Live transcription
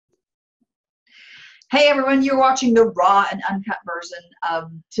Hey everyone, you're watching the raw and uncut version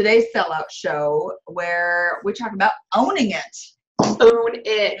of today's sellout show where we talk about owning it. Own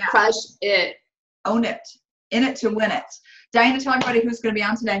it, yeah. Crush it. Own it. In it to win it. Diana, tell everybody who's going to be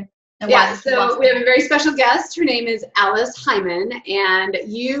on today. And yeah, so we have a very special guest. Her name is Alice Heiman, and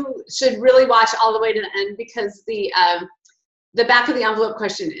you should really watch all the way to the end because the back of the envelope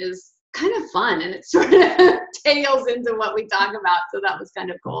question is kind of fun, and it sort of tails into what we talk about, so that was kind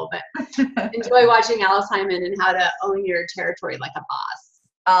of cool. But enjoy watching Alice Heiman and how to own your territory like a boss.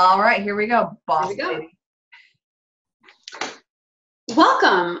 All right, here we go. Boss. Here we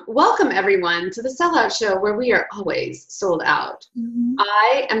go. Welcome everyone to the Sellout Show, where we are always sold out. Mm-hmm.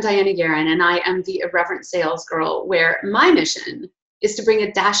 I am Diana Guerin, and I am the Irreverent Sales Girl, where my mission is to bring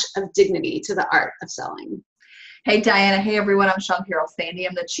a dash of dignity to the art of selling. Hey Diana, hey everyone, I'm Shawn Sandy.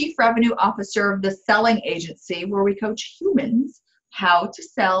 I'm the Chief Revenue Officer of the Selling Agency, where we coach humans how to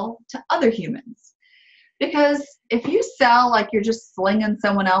sell to other humans. Because if you sell like you're just slinging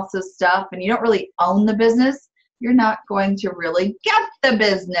someone else's stuff and you don't really own the business, you're not going to really get the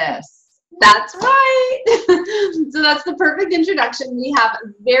business. That's right. So that's the perfect introduction. We have a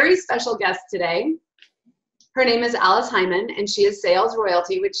very special guest today. Her name is Alice Heiman, and she is sales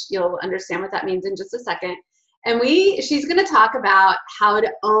royalty, which you'll understand what that means in just a second. And she's going to talk about how to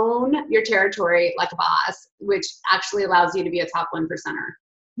own your territory like a boss, which actually allows you to be a top 1%er.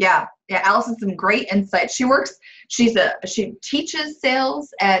 Yeah. Alice has some great insights. She teaches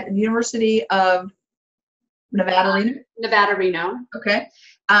sales at the University of Nevada, Reno. Okay.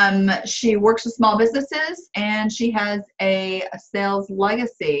 She works with small businesses, and she has a sales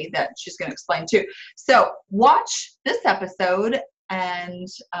legacy that she's going to explain too. So watch this episode and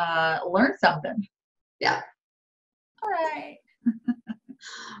learn something. Yeah. All right.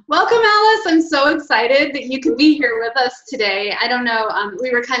 Welcome, Alice. I'm so excited that you could be here with us today. I don't know,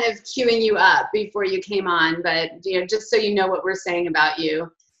 we were kind of queuing you up before you came on, but just so you know what we're saying about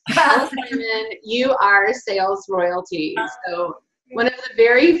you. Alice Heiman, you are sales royalty. So one of the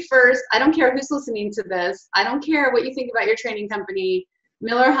very first, I don't care who's listening to this, I don't care what you think about your training company,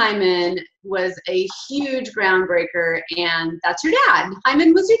 Miller Heiman was a huge groundbreaker, and that's your dad.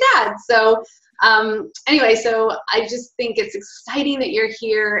 Heiman was your dad. So anyway, so I just think it's exciting that you're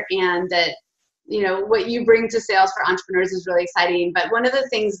here, and that, what you bring to sales for entrepreneurs is really exciting. But one of the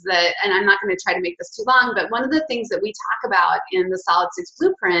things that, and I'm not going to try to make this too long, but one of the things that we talk about in the Solid Six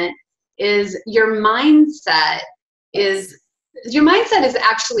Blueprint is your mindset is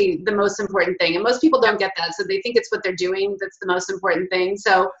actually the most important thing. And most people don't get that. So they think it's what they're doing that's the most important thing.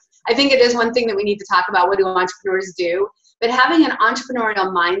 So I think it is one thing that we need to talk about. What do entrepreneurs do? But having an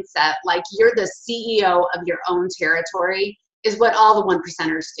entrepreneurial mindset, like you're the CEO of your own territory, is what all the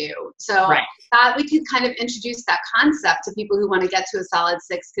 1%ers do. So I thought we could kind of introduce that concept to people who want to get to a solid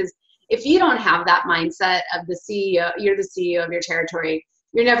six, because if you don't have that mindset of the CEO, you're the CEO of your territory,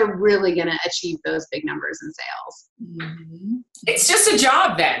 you're never really going to achieve those big numbers in sales. Mm-hmm. It's just a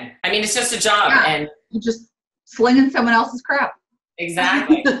job then. I mean, it's just a job. Yeah. And you're just slinging someone else's crap.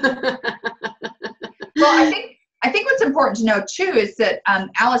 Exactly. Well, I think what's important to know too is that,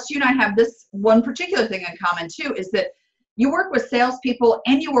 Alice, you and I have this one particular thing in common too, is that you work with salespeople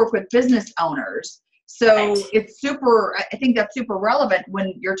and you work with business owners. So it's I think that's super relevant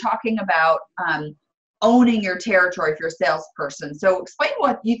when you're talking about owning your territory if you're a salesperson. So explain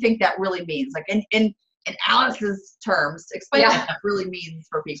what you think that really means. Like in Alice's terms, explain what that really means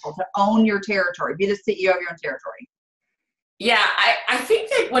for people to own your territory, be the CEO of your own territory. Yeah, I think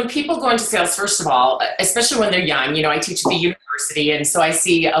that when people go into sales, first of all, especially when they're young, I teach at the university, and so I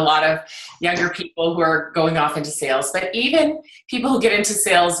see a lot of younger people who are going off into sales, but even people who get into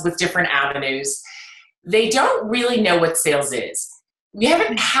sales with different avenues, they don't really know what sales is. We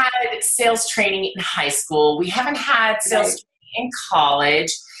haven't had sales training in high school. We haven't had sales training in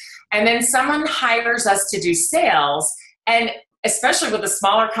college. And then someone hires us to do sales, and especially with the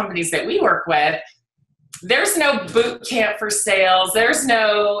smaller companies that we work with, there's no boot camp for sales. There's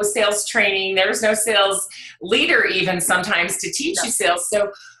no sales training. There's no sales leader even sometimes to teach you sales.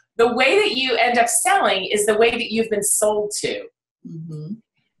 So the way that you end up selling is the way that you've been sold to. Mm-hmm.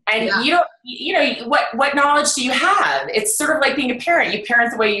 And what knowledge do you have? It's sort of like being a parent. You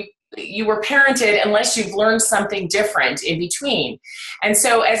parent the way you were parented unless you've learned something different in between. And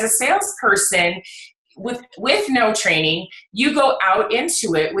so as a salesperson, with no training, you go out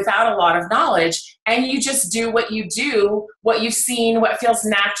into it without a lot of knowledge, and you just do, what you've seen, what feels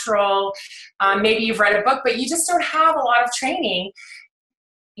natural. Maybe you've read a book, but you just don't have a lot of training.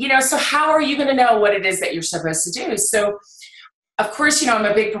 So how are you going to know what it is that you're supposed to do? So of course, I'm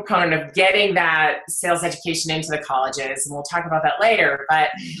a big proponent of getting that sales education into the colleges, and we'll talk about that later. But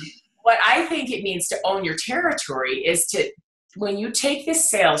what I think it means to own your territory is to, when you take this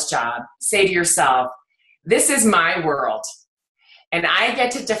sales job, say to yourself, this is my world. And I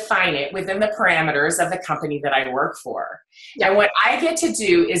get to define it within the parameters of the company that I work for. Yeah. And what I get to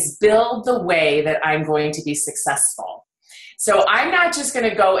do is build the way that I'm going to be successful. So I'm not just going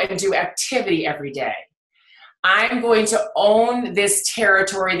to go and do activity every day. I'm going to own this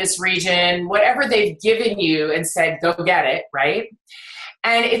territory, this region, whatever they've given you and said, go get it, right?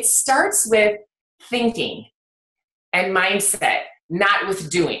 And it starts with thinking and mindset, not with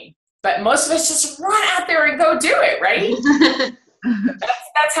doing. But most of us just run out there and go do it, right?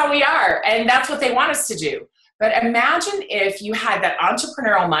 That's how we are. And that's what they want us to do. But imagine if you had that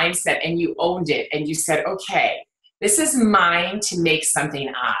entrepreneurial mindset and you owned it and you said, okay, this is mine to make something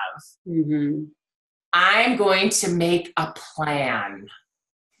of. Mm-hmm. I'm going to make a plan.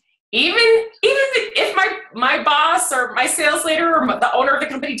 Even if my boss or my sales leader or the owner of the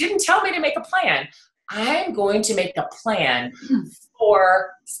company didn't tell me to make a plan, I'm going to make a plan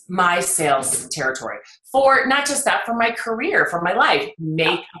for my sales territory, for not just that, for my career, for my life.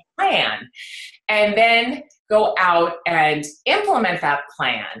 Make a plan and then go out and implement that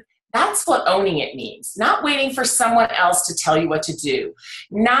plan. That's what owning it means. Not waiting for someone else to tell you what to do,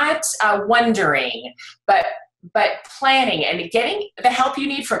 not wondering, but planning and getting the help you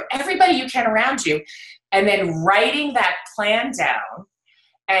need from everybody you can around you, and then writing that plan down.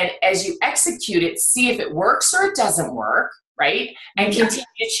 And as you execute it, see if it works or it doesn't work, right? And continue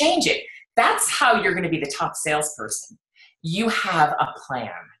to change it. That's how you're going to be the top salesperson. You have a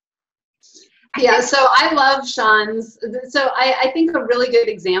plan. Yeah, so I love Shawn's. So I think a really good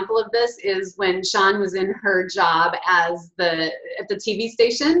example of this is when Shawn was in her job at the TV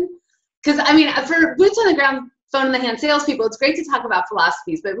station. Because, I mean, for boots on the ground, phone in the hand salespeople, it's great to talk about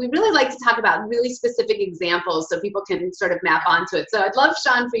philosophies, but we really like to talk about really specific examples so people can sort of map onto it. So I'd love,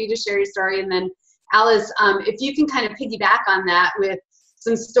 Shawn, for you to share your story. And then Alice, if you can kind of piggyback on that with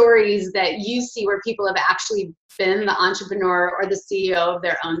some stories that you see where people have actually been the entrepreneur or the CEO of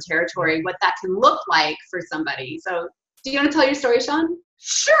their own territory, what that can look like for somebody. So do you want to tell your story, Shawn?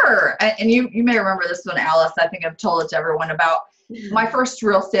 Sure. And you may remember this one, Alice. I think I've told it to everyone about. My first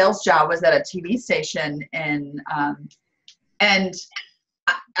real sales job was at a TV station, and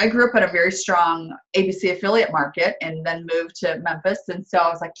I grew up in a very strong ABC affiliate market and then moved to Memphis. And so I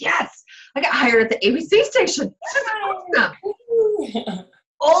was like, yes, I got hired at the ABC station.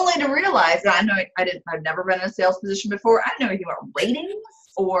 Only to realize that I've never been in a sales position before. I didn't know anything about ratings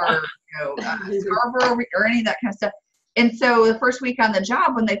or Harvard or any of that kind of stuff. And so the first week on the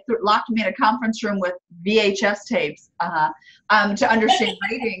job, when they locked me in a conference room with VHS tapes to understand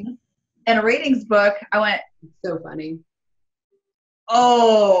ratings and a ratings book, I went, so funny.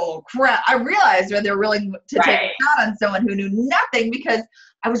 Oh, crap. I realized where they're willing to take a shot on someone who knew nothing, because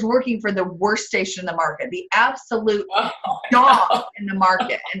I was working for the worst station in the market, the absolute dog in the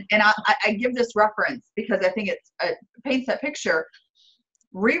market. And I give this reference because I think it paints that picture.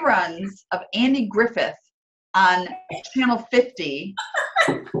 Reruns of Andy Griffith on Channel 50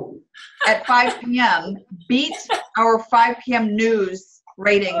 at 5 p.m. beat our 5 p.m. news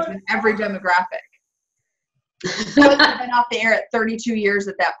ratings in every demographic. So it's been off the air at 32 years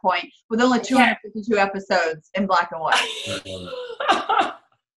at that point, with only 252 episodes in black and white.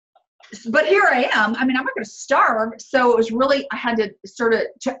 But here I am. I mean, I'm not going to starve. So it was really, I had to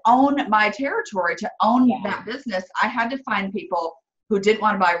to own my territory, to own that business. I had to find people who didn't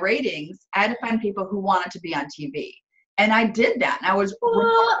want to buy ratings. I had to find people who wanted to be on TV. And I did that. And I was.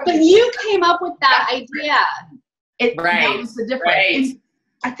 But you came up with that idea. That was the difference. Right.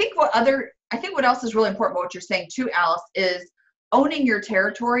 I think what else is really important about what you're saying too, Alice, is owning your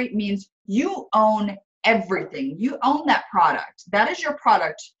territory means you own everything. You own that product. That is your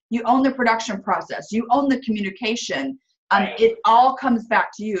product. You own the production process. You own the communication. It all comes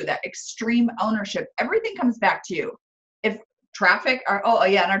back to you, that extreme ownership. Everything comes back to you. If traffic, and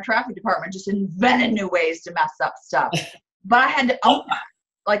our traffic department just invented new ways to mess up stuff. But I had to own that.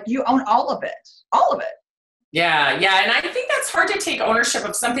 Like, you own all of it. All of it. Yeah. And I think that's hard to take ownership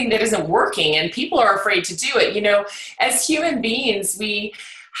of something that isn't working, and people are afraid to do it. You know, as human beings, we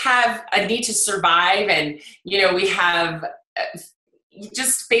have a need to survive, and, we have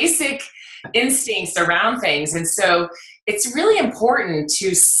just basic instincts around things. And so it's really important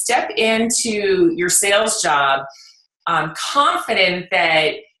to step into your sales job confident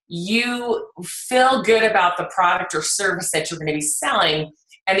that you feel good about the product or service that you're going to be selling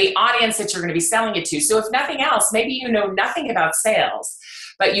and the audience that you're going to be selling it to. So if nothing else, maybe you know nothing about sales,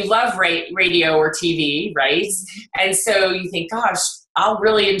 but you love radio or TV, right? And so you think, gosh, I'll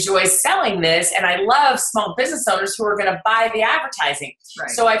really enjoy selling this. And I love small business owners who are going to buy the advertising. Right.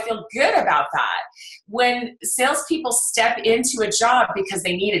 So I feel good about that. When salespeople step into a job because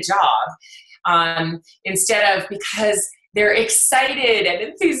they need a job, instead of because they're excited and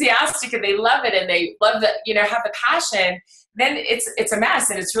enthusiastic and they love it and they love the, have the passion, then it's a mess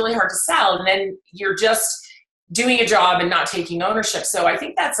and it's really hard to sell. And then you're just doing a job and not taking ownership. So I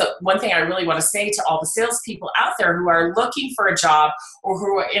think that's one thing I really want to say to all the salespeople out there who are looking for a job or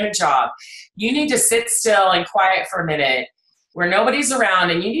who are in a job. You need to sit still and quiet for a minute where nobody's around,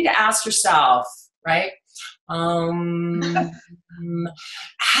 and you need to ask yourself, right?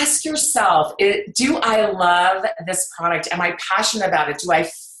 Ask yourself, do I love this product? Am I passionate about it? Do I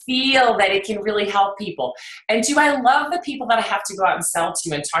feel that it can really help people? And do I love the people that I have to go out and sell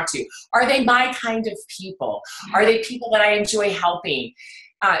to and talk to? Are they my kind of people? Are they people that I enjoy helping?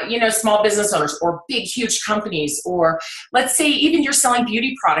 Small business owners or big, huge companies, or let's say even you're selling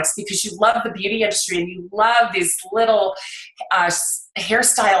beauty products because you love the beauty industry and you love these little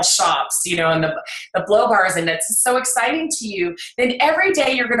hairstyle shops, and the blow bars, and it's so exciting to you. Then every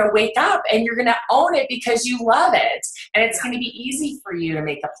day you're going to wake up and you're going to own it because you love it. And it's going to be easy for you to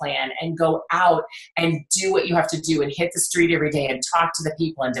make a plan and go out and do what you have to do and hit the street every day and talk to the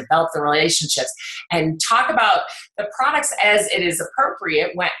people and develop the relationships and talk about the products as it is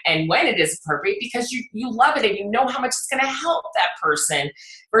appropriate when it is appropriate, because you love it and you know how much it's going to help that person,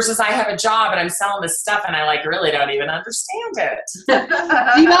 versus I have a job and I'm selling this stuff and I really don't even understand it.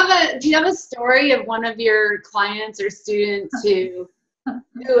 Do you have a story of one of your clients or students who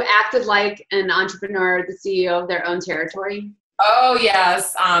acted like an entrepreneur, the CEO of their own territory? Oh,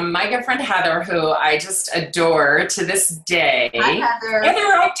 yes. My good friend Heather, who I just adore to this day. Hi, Heather.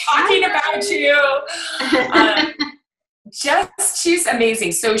 Heather, I'm talking about you. She's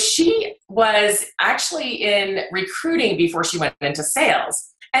amazing. So she was actually in recruiting before she went into sales.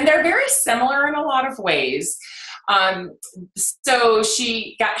 And they're very similar in a lot of ways. So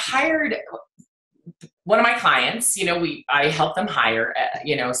she got hired. One of my clients, I help them hire,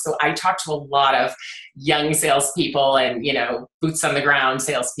 so I talk to a lot of young salespeople and, boots on the ground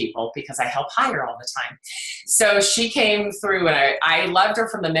salespeople because I help hire all the time. So she came through and I loved her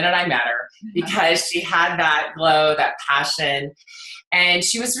from the minute I met her because she had that glow, that passion. And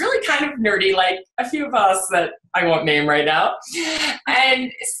she was really kind of nerdy, like a few of us that I won't name right now.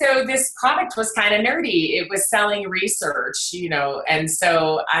 And so this product was kind of nerdy. It was selling research, and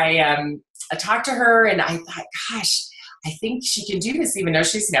so I talked to her and I thought, gosh, I think she can do this even though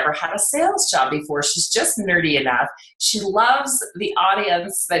she's never had a sales job before. She's just nerdy enough. She loves the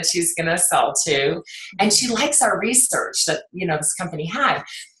audience that she's going to sell to. And she likes our research that, this company had.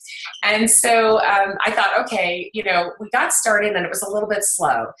 And so I thought, okay, we got started and it was a little bit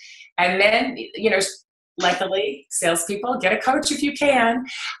slow. And then, luckily, salespeople, get a coach if you can.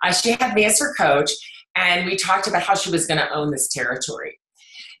 She had me as her coach, and we talked about how she was going to own this territory.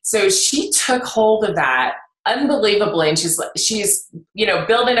 So she took hold of that unbelievably, and she's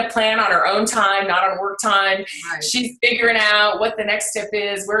building a plan on her own time, not on work time. Right. She's figuring out what the next step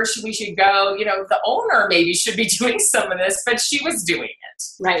is, where we should go. The owner maybe should be doing some of this, but she was doing it.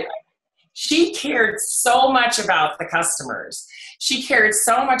 Right. She cared so much about the customers. She cared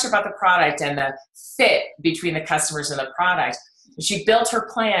so much about the product and the fit between the customers and the product. She built her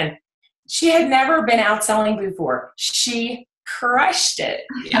plan. She had never been out selling before. She crushed it.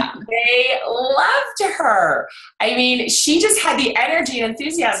 Yeah. They loved her. I mean, she just had the energy and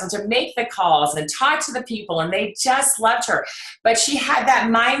enthusiasm to make the calls and talk to the people, and they just loved her. But she had that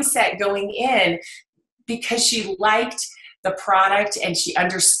mindset going in because she liked the product and she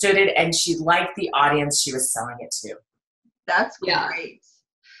understood it and she liked the audience she was selling it to. That's great.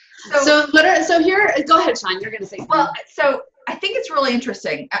 So here, go ahead, Shawn, you're going to say something. Well, so I think it's really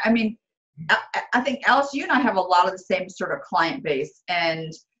interesting. I mean, I think, Alice, you and I have a lot of the same sort of client base.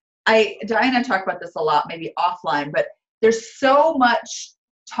 And Diane and I talk about this a lot, maybe offline, but there's so much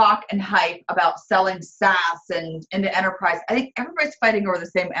talk and hype about selling SaaS and into enterprise. I think everybody's fighting over the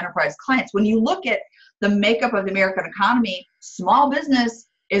same enterprise clients. When you look at the makeup of the American economy, small business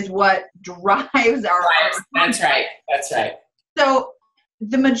is what drives our. That's right. So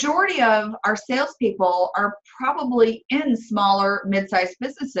the majority of our salespeople are probably in smaller, mid-sized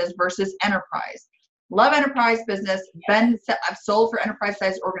businesses versus enterprise. Love enterprise business. I've sold for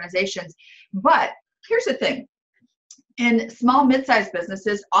enterprise-sized organizations. But here's the thing. In small, mid-sized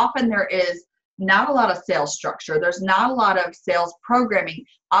businesses, often there is not a lot of sales structure. There's not a lot of sales programming.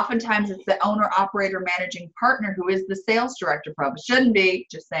 Oftentimes it's the owner, operator, managing partner who is the sales director. Probably shouldn't be,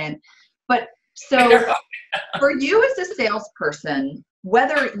 just saying. But so for you as a salesperson,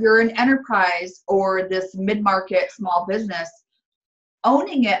 whether you're an enterprise or this mid-market small business,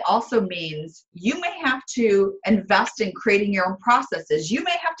 owning it also means you may have to invest in creating your own processes. You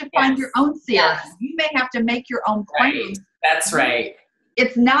may have to find your own CRM. Yes. You may have to make your own plan. Right. That's right.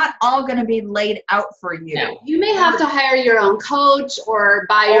 It's not all going to be laid out for you. No. You may have to hire your own coach or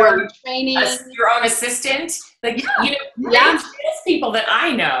buy your own training. Your own assistant. Like, you know, Yeah. people that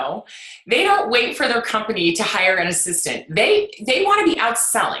I know, they don't wait for their company to hire an assistant. They want to be out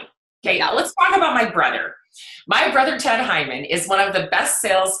selling. Okay, now let's talk about my brother. My brother, Ted Heiman, is one of the best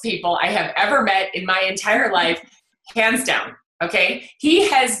salespeople I have ever met in my entire life, hands down. Okay, he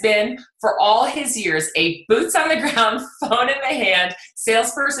has been for all his years a boots on the ground, phone in the hand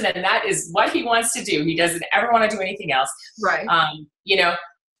salesperson, and that is what he wants to do. He doesn't ever want to do anything else. Right. You know,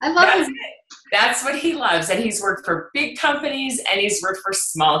 I love that's it. That's what he loves, and he's worked for big companies and he's worked for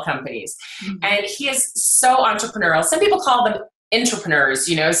small companies, and he is so entrepreneurial. Some people call them entrepreneurs.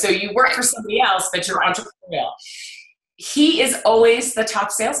 You know, so you work for somebody else, but you're entrepreneurial. He is always the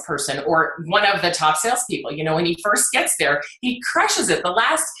top salesperson or one of the top salespeople. You know, when he first gets there, he crushes it. The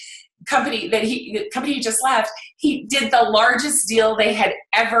last company he just left, he did the largest deal they had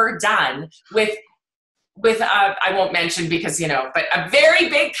ever done with I won't mention because, you know, but a very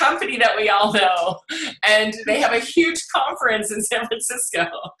big company that we all know. And they have a huge conference in San Francisco.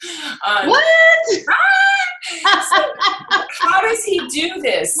 What? So how does he do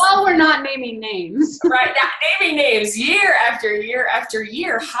this? Well, we're not naming names. Right, not naming names year after year after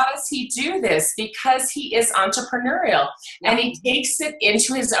year. How does he do this? Because he is entrepreneurial and he takes it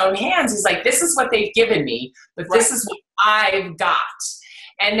into his own hands. He's like, this is what they've given me, but this is what I've got.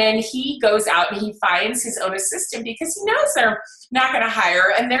 And then he goes out and he finds his own assistant because he knows they're not going to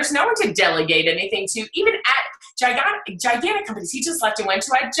hire and there's no one to delegate anything to, even at gigantic companies. He just left and went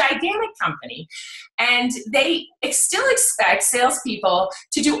to a gigantic company. And they still expect salespeople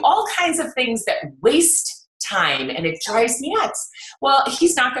to do all kinds of things that waste time, and it drives me nuts. Well,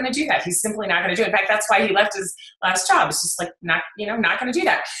 he's not going to do that. He's simply not going to do it. In fact, that's why he left his last job. It's just like not going to do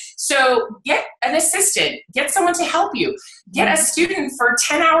that. So get an assistant, get someone to help you, get a student for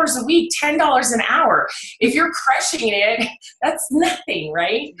 10 hours a week, $10 an hour. If you're crushing it, that's nothing,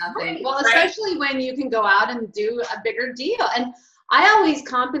 right? Nothing. Well, especially when you can go out and do a bigger deal. And I always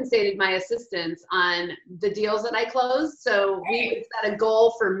compensated my assistants on the deals that I closed. So we would set a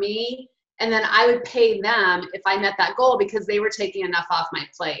goal for me, and then I would pay them if I met that goal because they were taking enough off my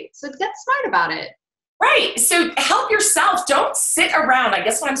plate. So get smart about it. Right. So help yourself. Don't sit around. I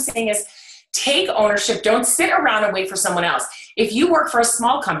guess what I'm saying is take ownership. Don't sit around and wait for someone else. If you work for a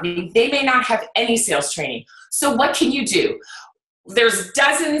small company, they may not have any sales training. So what can you do? There's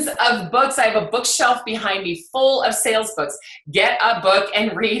dozens of books. I have a bookshelf behind me full of sales books. Get a book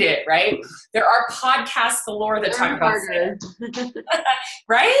and read it, right? There are podcasts galore that talk about sales.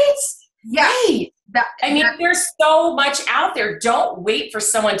 Right? Yeah. Right. There's so much out there. Don't wait for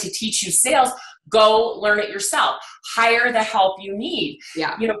someone to teach you sales. Go learn it yourself. Hire the help you need.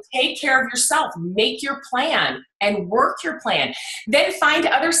 Yeah. You know, take care of yourself. Make your plan and work your plan. Then find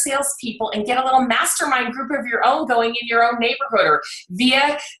other salespeople and get a little mastermind group of your own going in your own neighborhood or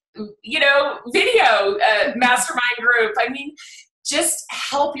via, video mastermind group. Just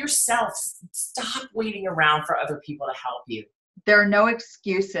help yourself. Stop waiting around for other people to help you. There are no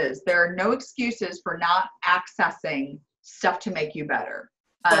excuses. There are no excuses for not accessing stuff to make you better.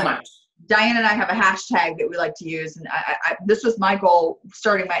 So much. Diane and I have a hashtag that we like to use, and this was my goal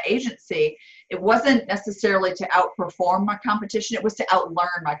starting my agency. It wasn't necessarily to outperform my competition. It was to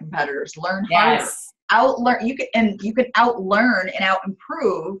outlearn my competitors. Learn harder. Outlearn. You can outlearn and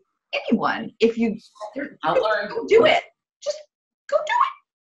out-improve anyone if you outlearn. Go do it. Just go do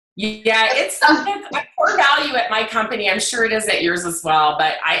it. Yeah, it's a core value at my company. I'm sure it is at yours as well.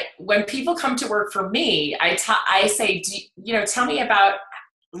 But when people come to work for me, I say, tell me about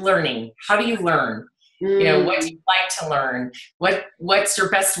learning. How do you learn? What do you like to learn? What's your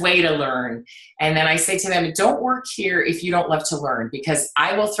best way to learn? And then I say to them, don't work here if you don't love to learn, because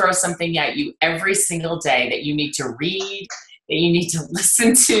I will throw something at you every single day that you need to read, that you need to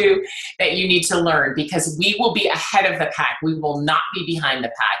listen to, that you need to learn, because we will be ahead of the pack. We will not be behind the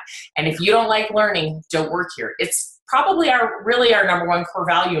pack. And if you don't like learning, don't work here. It's probably our number one core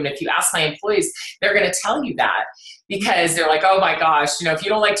value. And if you ask my employees, they're going to tell you that, because they're like, oh my gosh, if you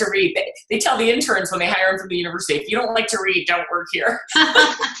don't like to read, they tell the interns when they hire them from the university, if you don't like to read, don't work here.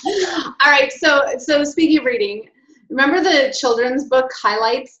 All right. So speaking of reading, remember the children's book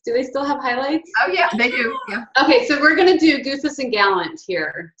highlights? Do they still have highlights? Oh yeah, they do. Yeah. Okay, so we're going to do Goofus and Gallant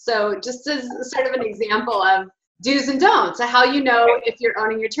here. So just as sort of an example of do's and don'ts, so how you know if you're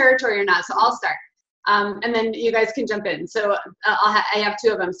owning your territory or not. So I'll start, and then you guys can jump in. So I have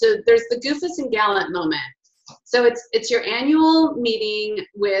two of them. So there's the Goofus and Gallant moment. So it's your annual meeting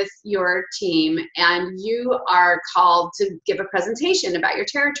with your team, and you are called to give a presentation about your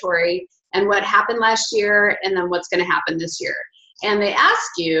territory and what happened last year and then what's going to happen this year. And they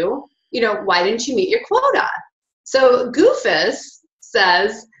ask you, why didn't you meet your quota? So Goofus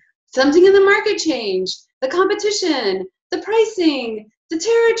says, something in the market changed, the competition, the pricing, the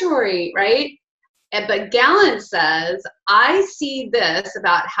territory, right? But Gallant says, I see this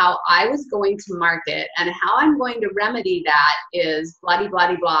about how I was going to market, and how I'm going to remedy that is blah,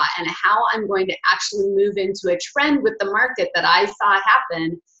 blah, blah, and how I'm going to actually move into a trend with the market that I saw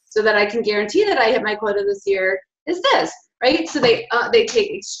happen so that I can guarantee that I hit my quota this year is this, right? So they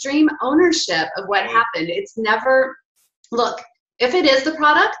take extreme ownership of what happened. It's never, look, if it is the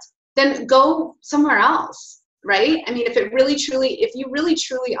product, then go somewhere else. Right? I mean, if you really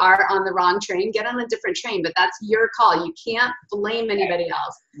truly are on the wrong train, get on a different train, but that's your call. You can't blame anybody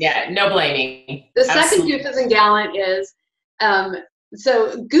else. Yeah, no blaming. The second Goofus and Gallant is,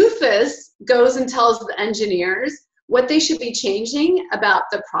 so Goofus goes and tells the engineers what they should be changing about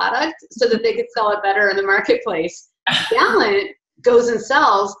the product so that they could sell it better in the marketplace. Gallant goes and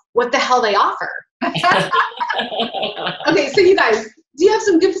sells what the hell they offer. Okay, so you guys, do you have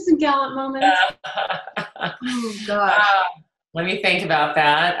some Goofus and Gallant moments? Oh, gosh. Let me think about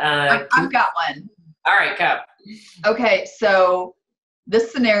that. I've got one. All right, go. Okay, so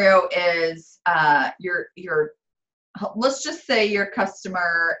this scenario is let's just say your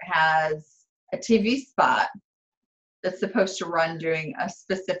customer has a TV spot that's supposed to run during a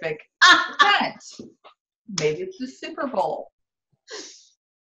specific event. Maybe it's the Super Bowl.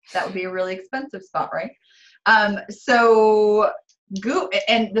 That would be a really expensive spot, right? And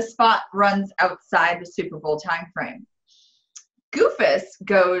the spot runs outside the Super Bowl timeframe. Goofus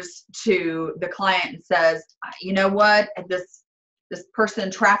goes to the client and says, you know what, this person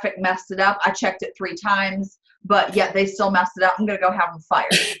in traffic messed it up. I checked it 3 times, but yet they still messed it up. I'm going to go have them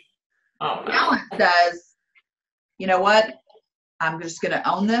fired. Oh, no. Gallant says, you know what, I'm just going to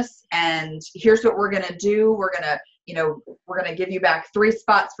own this, and here's what we're going to do. We're going to give you back 3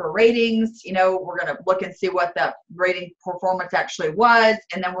 spots for ratings. We're going to look and see what the rating performance actually was,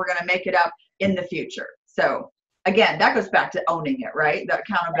 and then we're going to make it up in the future. So again, that goes back to owning it, right? That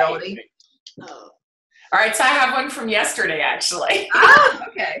accountability. Right. Oh. All right, so I have one from yesterday, actually. Ah,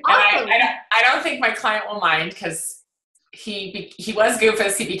 okay. Awesome. I don't think my client will mind because he was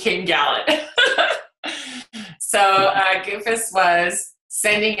Goofus, he became Gallant. So Goofus was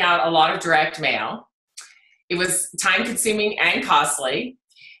sending out a lot of direct mail. It was time-consuming and costly,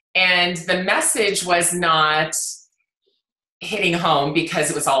 and the message was not hitting home because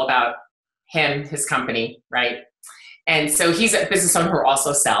it was all about him, his company, right? And so he's a business owner who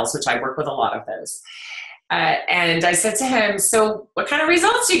also sells, which I work with a lot of those. And I said to him, so what kind of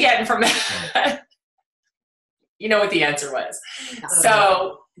results are you getting from that? You know what the answer was.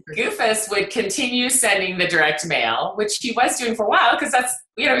 So Goofus would continue sending the direct mail, which he was doing for a while, because that's,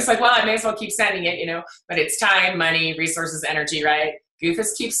 he's like, well, I may as well keep sending it, but it's time, money, resources, energy, right?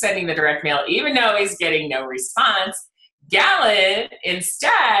 Goofus keeps sending the direct mail, even though he's getting no response. Gallant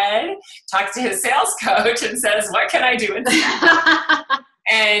instead talks to his sales coach and says, what can I do instead?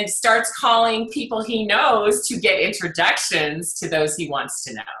 And starts calling people he knows to get introductions to those he wants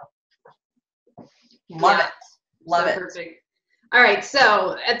to know. Love it. Perfect. All right,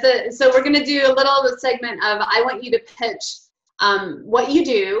 so we're going to do a little segment of I want you to pitch what you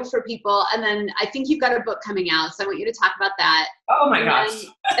do for people, and then I think you've got a book coming out, so I want you to talk about that. Oh my gosh.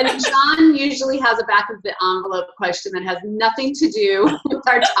 And Shawn usually has a back of the envelope question that has nothing to do with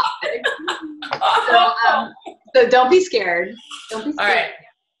our topic. So don't be scared. Don't be scared.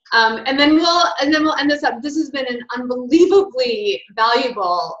 All right. And then we'll end this up. This has been an unbelievably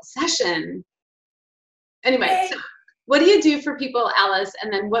valuable session. Anyway, so what do you do for people, Alice?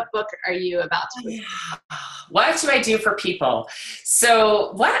 And then what book are you about to read? What do I do for people?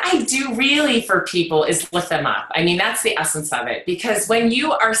 So what I do really for people is lift them up. I mean, that's the essence of it. Because when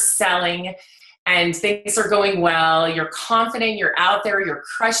you are selling and things are going well, you're confident, you're out there, you're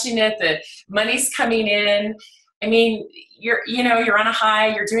crushing it, the money's coming in. I mean, you're on a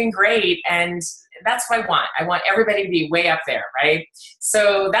high, you're doing great. And that's what I want. I want everybody to be way up there, right?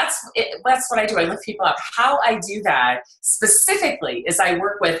 So that's what I do. I lift people up. How I do that specifically is I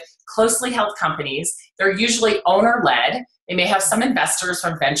work with closely held companies. They're usually owner-led. They may have some investors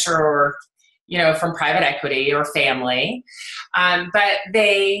from venture or, from private equity or family, but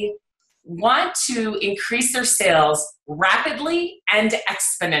they want to increase their sales rapidly and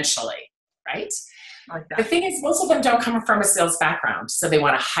exponentially, right? Like that. The thing is, most of them don't come from a sales background. So they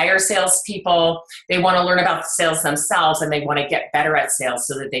want to hire salespeople. They want to learn about sales themselves, and they want to get better at sales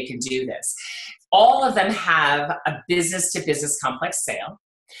so that they can do this. all of them have a business-to-business complex sale.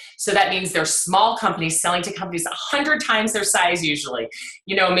 So that means they're small companies selling to companies 100 times their size usually.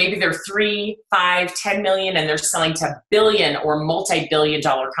 Maybe they're 3, 5, 10 million, and they're selling to billion or multi-billion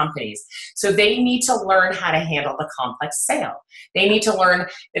dollar companies. So they need to learn how to handle the complex sale. They need to learn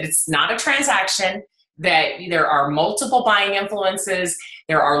that it's not a transaction, that there are multiple buying influences,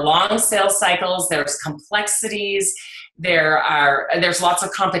 there are long sales cycles, there's complexities, there's lots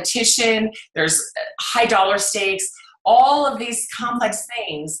of competition, there's high dollar stakes, all of these complex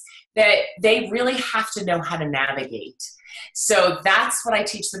things that they really have to know how to navigate. So that's what I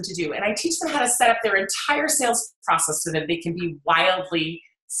teach them to do. And I teach them how to set up their entire sales process so that they can be wildly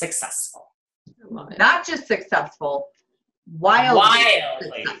successful. Not just successful,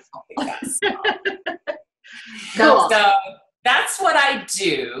 wildly successful. Cool. So that's what I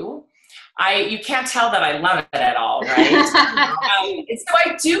do. You can't tell that I love it at all, right? And so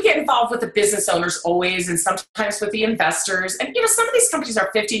I do get involved with the business owners always, and sometimes with the investors. And, some of these companies are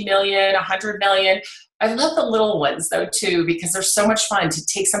 50 million, 100 million. I love the little ones, though, too, because they're so much fun to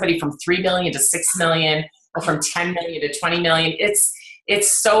take somebody from 3 million to 6 million or from 10 million to 20 million. It's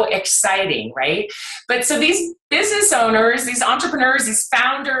so exciting, right? But so these business owners, these entrepreneurs, these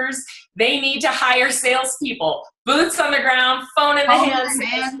founders, they need to hire salespeople, boots on the ground, phone in the hand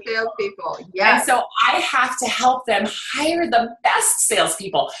salespeople. Yes. And so I have to help them hire the best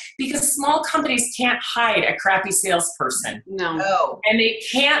salespeople because small companies can't hide a crappy salesperson. No. And they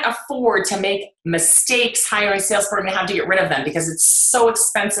can't afford to make mistakes hiring salespeople and have to get rid of them because it's so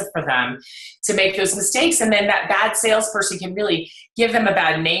expensive for them to make those mistakes. And then that bad salesperson can really give them a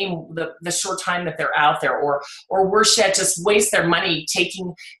bad name the short time that they're out there, or worse yet, just waste their money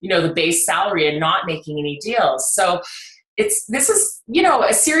taking, the base salary and not making any deals. So this is,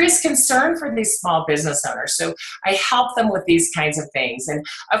 a serious concern for these small business owners. So I help them with these kinds of things. And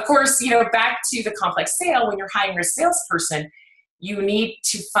of course, back to the complex sale, when you're hiring a salesperson, you need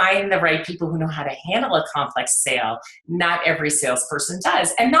to find the right people who know how to handle a complex sale. Not every salesperson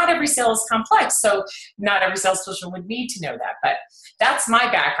does. And not every sale is complex. So not every salesperson would need to know that. But that's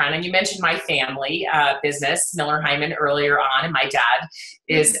my background. And you mentioned my family business, Miller Heiman, earlier on. And my dad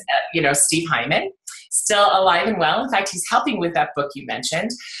is, Steve Heiman, still alive and well. In fact, he's helping with that book you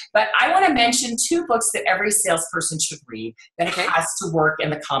mentioned. But I want to mention 2 books that every salesperson should read that has to work in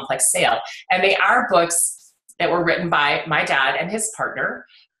the complex sale. And they are books that were written by my dad and his partner,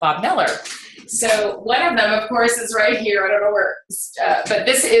 Bob Miller. So one of them, of course, is right here. I don't know where, but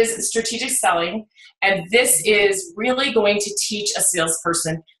this is Strategic Selling. And this is really going to teach a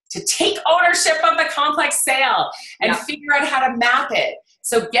salesperson to take ownership of the complex sale and figure out how to map it.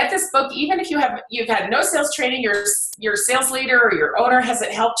 So get this book, even if you've had no sales training, your sales leader or your owner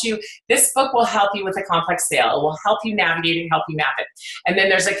hasn't helped you, this book will help you with a complex sale. It will help you navigate it, help you map it. And then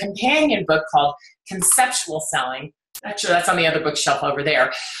there's a companion book called Conceptual Selling. Not sure, that's on the other bookshelf over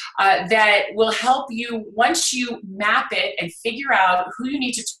there. That will help you, once you map it and figure out who you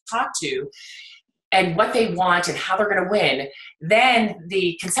need to talk to and what they want and how they're going to win, then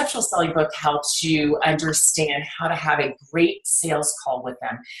the Conceptual Selling book helps you understand how to have a great sales call with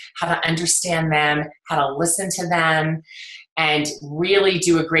them, how to understand them, how to listen to them, and really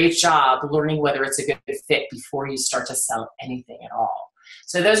do a great job learning whether it's a good fit before you start to sell anything at all.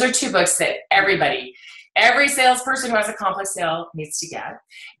 So those are 2 books that every salesperson who has a complex sale needs to get.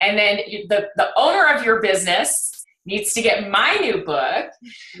 And then the owner of your business needs to get my new book.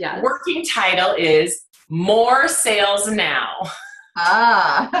 Yes. Working title is More Sales Now.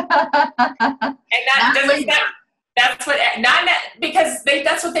 And that's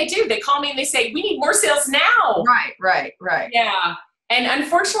what they do. They call me and they say, we need more sales now. Right. Yeah. And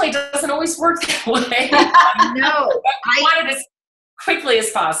unfortunately, it doesn't always work that way. No. I want it as quickly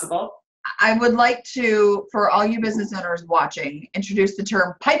as possible. I would like to, for all you business owners watching, introduce the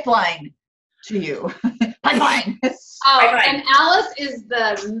term pipeline to you. Pipeline. And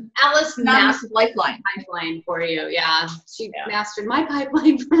Alice mastered lifeline. Pipeline for you. Yeah. She mastered my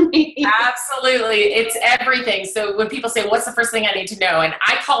pipeline for me. Absolutely. It's everything. So when people say, what's the first thing I need to know? And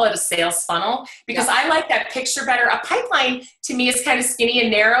I call it a sales funnel because I like that picture better. A pipeline to me is kind of skinny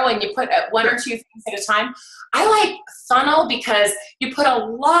and narrow and you put 1 or 2 things at a time. I like funnel because you put a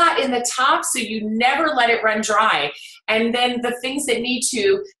lot in the top so you never let it run dry. And then the things that need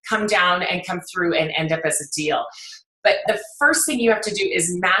to come down and come through and end up as a deal. But the first thing you have to do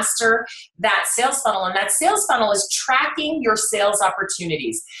is master that sales funnel. And that sales funnel is tracking your sales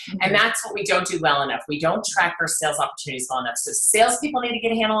opportunities. Mm-hmm. And that's what we don't do well enough. We don't track our sales opportunities well enough. So salespeople need to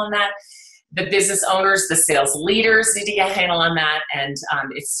get a handle on that. The business owners, the sales leaders need to get a handle on that. And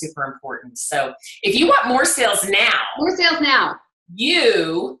it's super important. So if you want more sales now.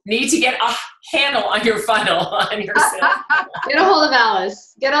 you need to get a handle on your funnel, on your sales. Get a hold of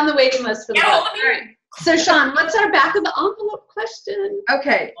Alice. Get on the waiting list for the book. All right. So Shawn, what's our back of the envelope question?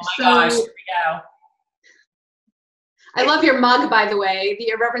 Okay. Oh my gosh, here we go. I love your mug, by the way. The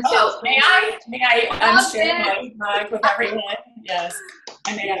Irreverent Sales. May I unshare my mug with everyone? Yes.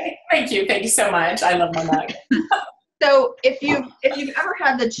 Thank you so much. I love my mug. So if you've ever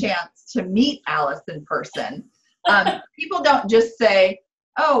had the chance to meet Alice in person, people don't just say,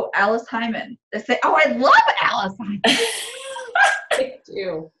 "Oh, Alice Heiman." They say, "Oh, I love Alice Heiman." Thank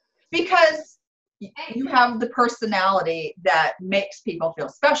you. Because you have the personality that makes people feel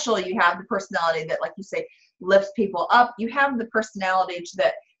special. You have the personality that, like you say, lifts people up. You have the personality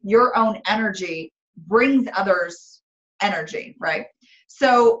that your own energy brings others energy, right?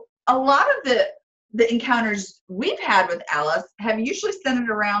 So a lot of the encounters we've had with Alice have usually centered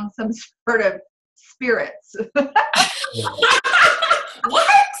around some sort of spirits. What?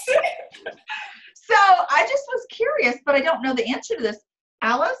 So I just was curious, but I don't know the answer to this.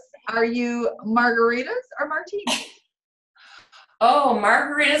 Alice, are you margaritas or martinis? Oh,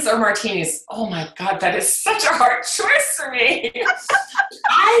 margaritas or martinis? Oh my God, that is such a hard choice for me.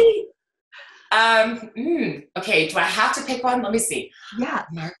 Okay, do I have to pick one? Let me see. Yeah.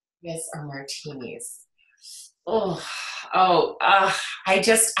 Margaritas or martinis? I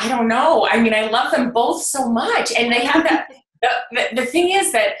don't know. I mean, I love them both so much. And they have that, the thing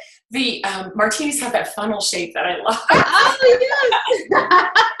is that the martinis have that funnel shape that I love. Oh, yes.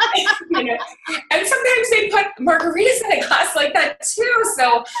 You know, and sometimes they put margaritas in a glass like that too.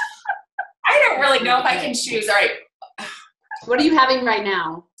 So I don't really know if I can choose. All right. What are you having right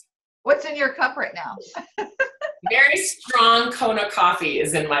now? What's in your cup right now? Very strong Kona coffee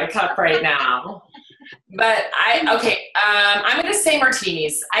is in my cup right now. But I'm going to say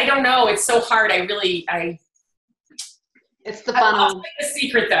martinis. I don't know. It's so hard. It's the funnel. I'll say the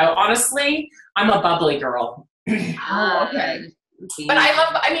secret though. Honestly, I'm a bubbly girl. Oh, okay.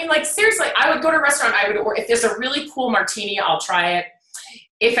 But seriously, I would go to a restaurant. If there's a really cool martini, I'll try it.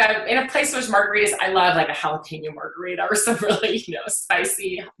 If I'm in a place where there's margaritas, I love like a jalapeno margarita or some really,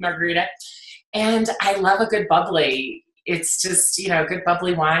 spicy margarita. And I love a good bubbly. It's just, good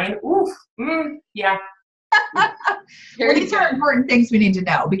bubbly wine. Ooh, yeah. Well, these are important things we need to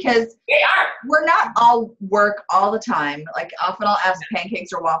know because we're not all work all the time. Like often I'll ask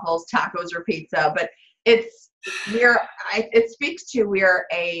pancakes or waffles, tacos or pizza, but it speaks to we're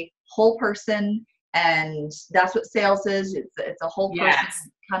a whole person, and that's what sales is. It's a whole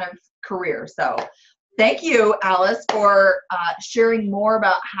person kind of career. So thank you, Alice, for sharing more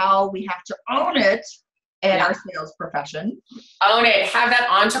about how we have to own it in our sales profession. Own it. Have that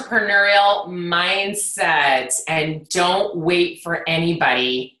entrepreneurial mindset and don't wait for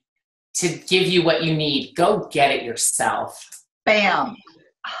anybody to give you what you need. Go get it yourself. Bam.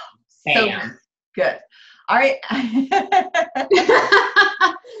 Bam. So good. All right.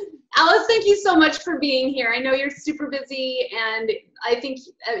 Alice, thank you so much for being here. I know you're super busy, and I think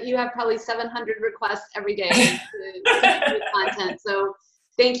you have probably 700 requests every day to content. So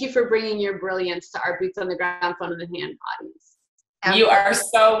thank you for bringing your brilliance to our Boots on the Ground, Phone in the Hand audience. You are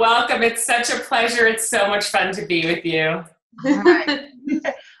so welcome. It's such a pleasure. It's so much fun to be with you. All right.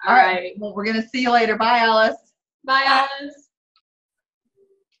 All right. Well, we're going to see you later. Bye, Alice. Bye, Alice.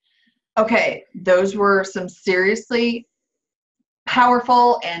 Okay. Those were some seriously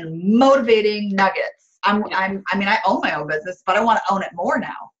powerful and motivating nuggets. I own my own business, but I want to own it more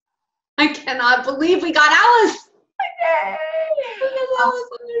now. I cannot believe we got Alice. Yay! Alice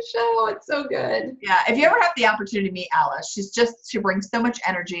on the show. It's so good. Yeah. If you ever have the opportunity to meet Alice, she brings so much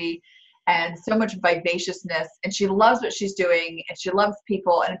energy and so much vivaciousness, and she loves what she's doing, and she loves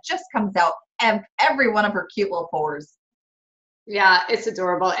people, and it just comes out every one of her cute little pores. Yeah, it's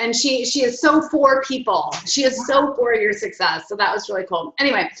adorable. And she is so for people. She is so for your success. So that was really cool.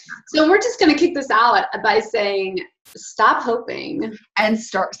 Anyway, so we're just going to kick this out by saying, stop hoping. And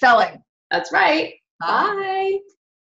start selling. That's right. Bye.